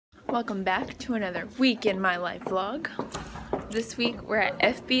Welcome back to another week in my life vlog. This week we're at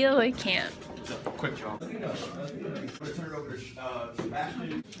FBLA camp. Quick job.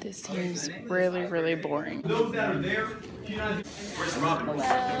 This is really boring. Those that are there,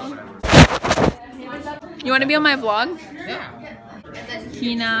 You want to be on my vlog? Yeah.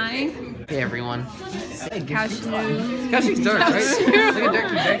 Kenai. Hey everyone. Cashew. Cashew's dark, right? Look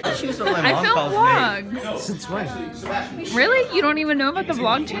at Darky. I film vlogs. Since when? Really? You don't even know about the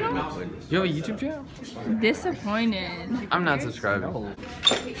vlog channel? You have a YouTube channel? Disappointed. I'm not subscribed.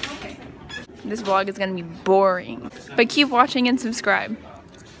 This vlog is gonna be boring, but keep watching and subscribe.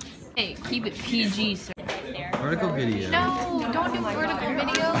 Hey, keep it PG, sir. Vertical video. No, don't do vertical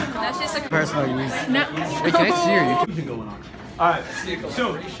video. That's just a Personal use. no. Wait, can I see your YouTube? going on. Alright,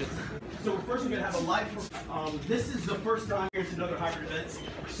 so first we're gonna have a live. This is the first time here's another hybrid events.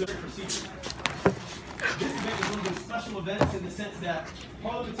 So procedure. This event is one of those special events in the sense that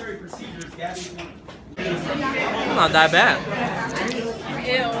parliamentary procedures Gabby's one. Not that bad.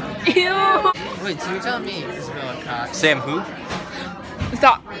 Ew. Wait, so you're telling me Isabella Cox? Sam who?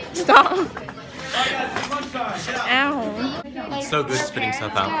 Stop. Ow. So good spitting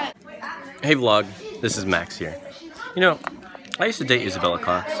stuff out. Hey vlog, this is Max here. You know, I used to date Isabella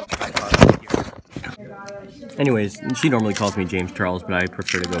Cox. Anyways, she normally calls me James Charles, but I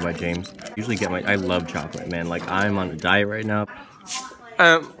prefer to go by James. Usually I love chocolate, man. Like, I'm on a diet right now.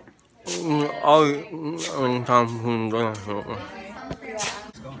 Oh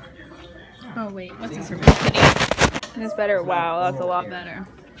wait, what's this? This better. Wow, that's a lot better.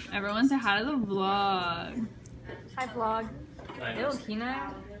 Everyone say hi to the vlog. Hi vlog. Ew,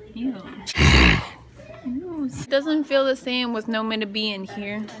 Kenai. Ew. Ew. It doesn't feel the same with no man to be in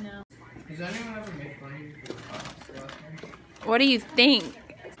here. I know. Does anyone ever make fun of you? What do you think?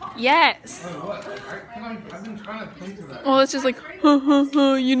 Yes. What? I've been trying to think of that. Well, it's just like,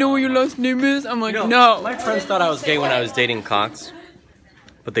 you know what your last name is? I'm like, You know, no. my friends thought I was gay when I was dating Cox,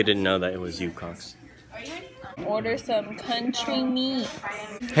 but they didn't know that it was you, Cox. Order some country meat.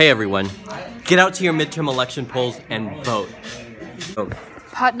 Hey everyone, get out to your midterm election polls and vote.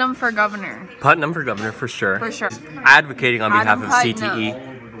 Putnam for governor. Putnam for governor for sure. For sure. Advocating on behalf Adam of Putnam.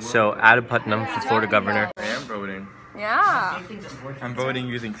 CTE. So Adam Putnam for Florida governor. I am voting. Yeah. I'm voting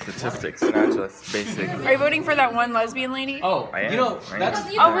using statistics, not just basic. Are you voting for that one lesbian lady? Oh, I am. you know, that's...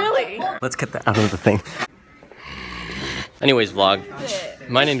 Oh, really? Let's get that out of the thing. Anyways, vlog.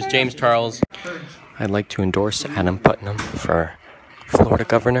 My name's James Charles. I'd like to endorse Adam Putnam for Florida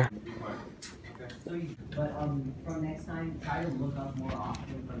governor. But from next time, try to look up more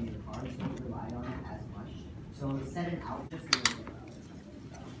often from your car, so don't rely on it as much. So set it out just a little bit.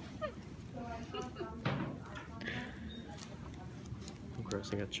 Oh, gross,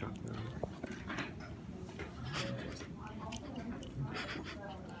 I got chocolate.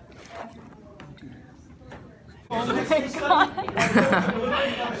 Oh my god.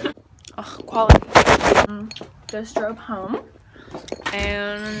 Ugh, quality. Just drove home,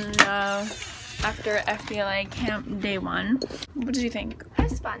 and after FBLA camp day 1, what did you think? That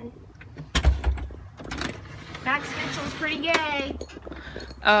was fun. Max Mitchell's pretty gay.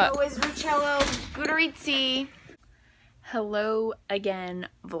 So is Rucello Gudarizzi. Hello again,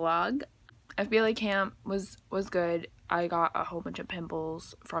 vlog. FBLA camp was good. I got a whole bunch of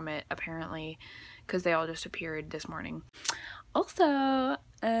pimples from it apparently, because they all just appeared this morning. Also,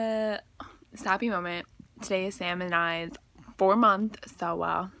 happy moment. Today is Sam and I's 4 month, so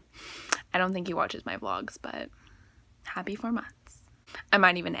I don't think he watches my vlogs, but happy 4 months. I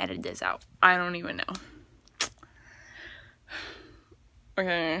might even edit this out. I don't even know.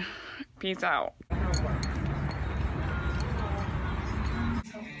 Okay, peace out.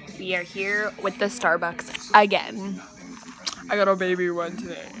 We are here with the Starbucks again. I got a baby one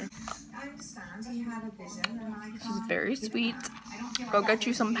today. She's very sweet. Go get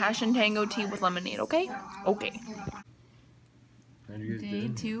you some passion tango tea with lemonade, okay? Okay. Day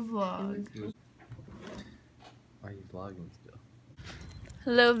 2 vlog. Why are you vlogging still?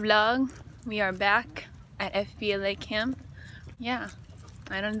 Hello vlog. We are back at FBLA camp. Yeah,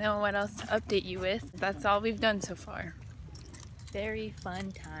 I don't know what else to update you with. That's all we've done so far. Very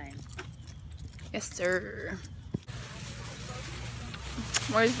fun time. Yes, sir.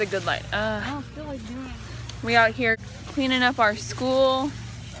 Where's the good light? I don't feel like doing it. We out here cleaning up our school,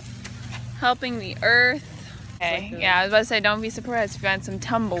 helping the earth. Okay, yeah, I was about to say, don't be surprised if you find some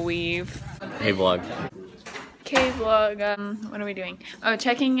tumbleweave. Hey vlog. Okay, vlog, what are we doing? Oh,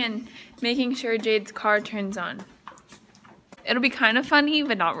 checking and making sure Jade's car turns on. It'll be kind of funny,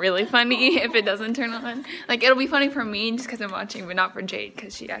 but not really funny if it doesn't turn on. Like, it'll be funny for me just because I'm watching, but not for Jade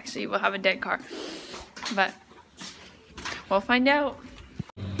because she actually will have a dead car. But we'll find out.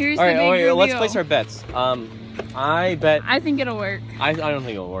 Here's All right, the big reveal. let's place our bets. I bet. I think it'll work. I don't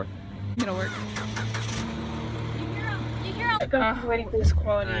think it'll work. It'll work. This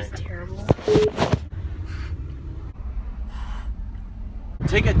quality is terrible.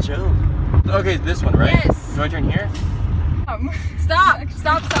 Take a joke. Okay, this one, right? Yes. Do I turn here? Stop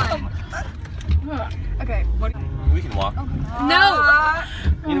sign. Okay, what? We can walk. No!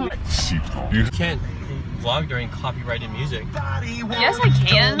 You can't vlog during copyrighted music. Yes, I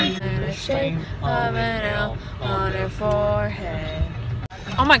can. The shape of an L on her forehead.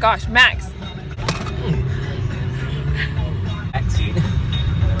 Oh my gosh, Max.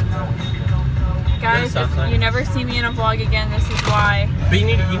 Guys, if you never see me in a vlog again, this is why. But you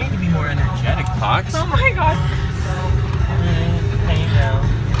need to be more energetic, Pox. Oh my gosh.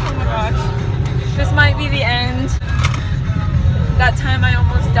 Oh my gosh. This might be the end. That time I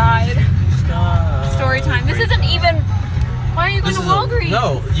almost died. Stop. Story time. This isn't even. Why are you going to Walgreens?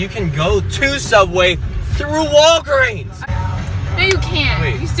 No, you can go to Subway through Walgreens. No, you can't.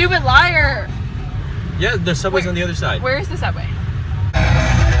 Wait. You stupid liar. Yeah, the Subway's on the other side. Where's the Subway?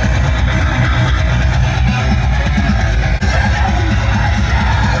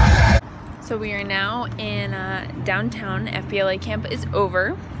 So we are now in downtown. FBLA camp is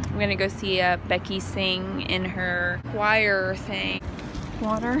over. I'm gonna go see Becky sing in her choir thing.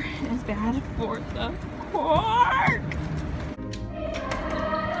 Water is bad for the quark.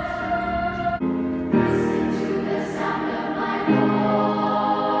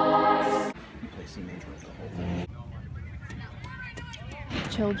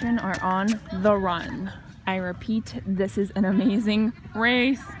 Children are on the run. I repeat, this is an amazing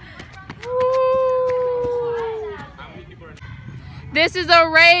race. Woo! This is a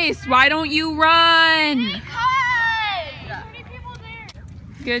race. Why don't you run?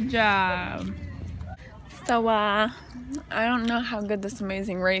 Good job. So, I don't know how good this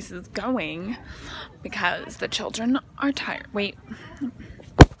amazing race is going because the children are tired. Wait.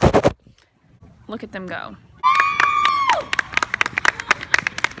 Look at them go.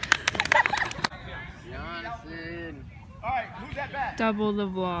 Alright, who's that back? Double the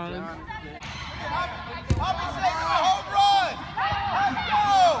vlog.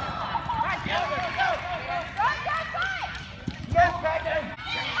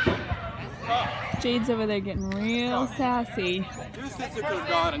 Jade's over there getting real sassy. Your sister could have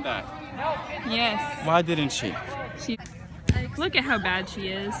gone and died. Yes. Why didn't she? She. Look at how bad she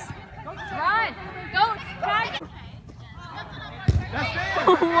is. Run! Go! Tag!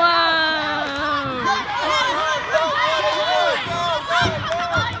 Whoa!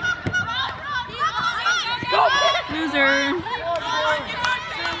 Loser.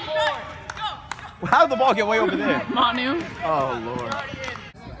 How did the ball get way over there? Manu. Oh, Lord.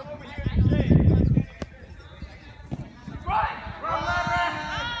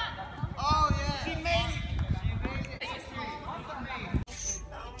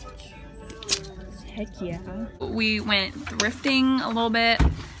 Heck yeah. We went thrifting a little bit.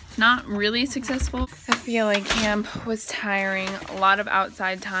 Not really successful. FBLA camp was tiring. A lot of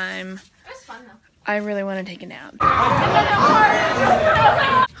outside time. It was fun though. I really want to take a nap.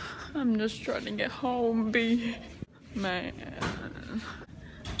 I'm just trying to get home, B. Man.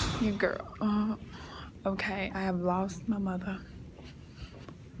 You girl. Okay, I have lost my mother.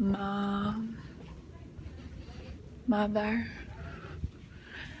 Mom. Mother.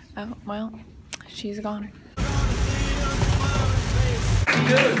 Oh, well, she's gone.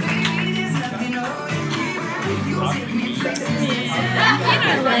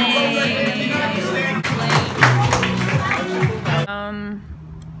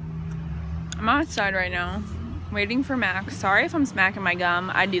 I'm outside right now, waiting for Max. Sorry if I'm smacking my gum.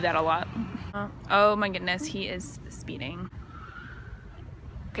 I do that a lot. Oh my goodness, he is speeding.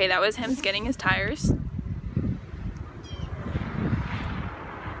 Okay, that was him getting his tires.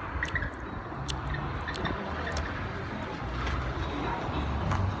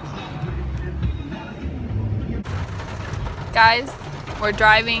 Guys, we're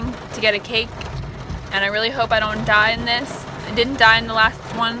driving to get a cake, and I really hope I don't die in this. I didn't die in the last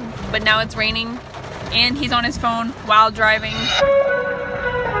one, but now it's raining, and he's on his phone while driving.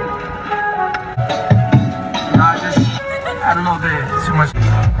 I don't know, there's too much.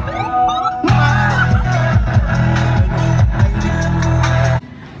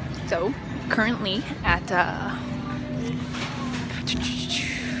 So, currently at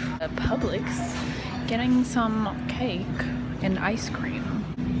Publix, getting some cake and ice cream.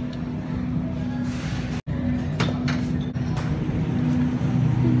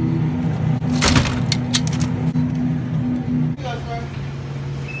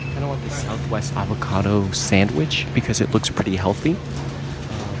 I want the Southwest avocado sandwich because it looks pretty healthy.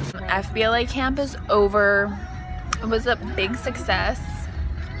 FBLA camp is over. It was a big success.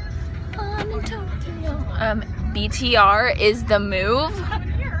 BTR is the move.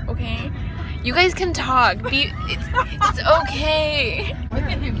 Okay, you guys can talk. It's okay. Look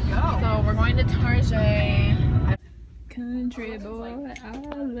at him go. So we're going to Tarjay. Country boy, I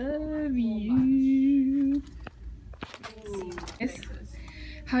love you.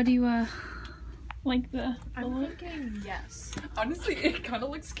 How do you like the look? Thinking yes. Honestly, it kind of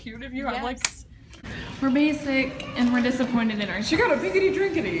looks cute if you have like. We're basic and we're disappointed in our. She got a biggity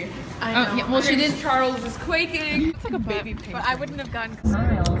drinkity. I know. Oh, yeah, well, she did. Charles is quaking. It's like a baby pink. But I wouldn't have gone.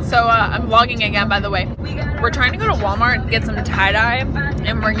 So I'm vlogging again, by the way. We're trying to go to Walmart and get some tie-dye,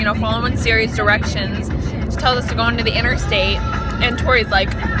 and we're, you know, following Siri's directions. She tells us to go onto the interstate, and Tori's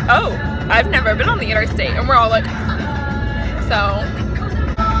like, oh, I've never been on the interstate, and we're all like, so.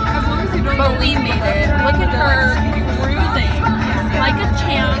 As long as you don't. But we made it. Look at her cruising like a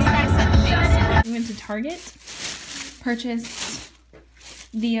champ. We went to Target, purchased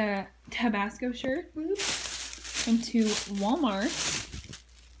the Tabasco shirt. Went to Walmart,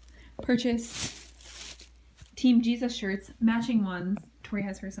 purchased Team Jesus shirts, matching ones. Tori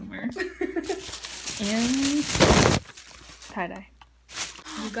has her somewhere. And tie-dye.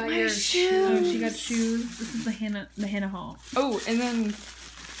 You got My your shoes. Oh, she got shoes. This is the Hannah haul. Oh, and then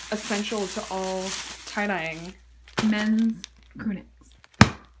essential to all tie-dyeing. Men's crew necks.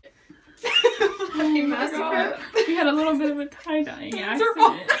 We had a little bit of a tie-dyeing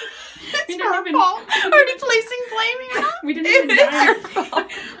accident. It's her fault. Already placing blame here. We didn't even dye.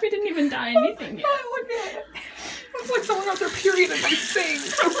 We didn't even dye anything yet. Oh, look at it. It's like someone got their period in my sink.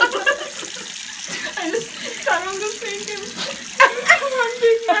 I just sat on the sink and one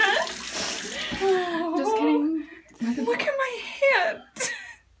big mess. Just kidding. Look at my hand.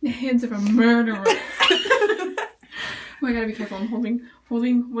 The hands of a murderer. Oh, I gotta be careful. I'm holding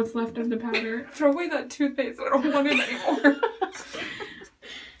what's left of the powder. Throw away that toothpaste. I don't want it anymore.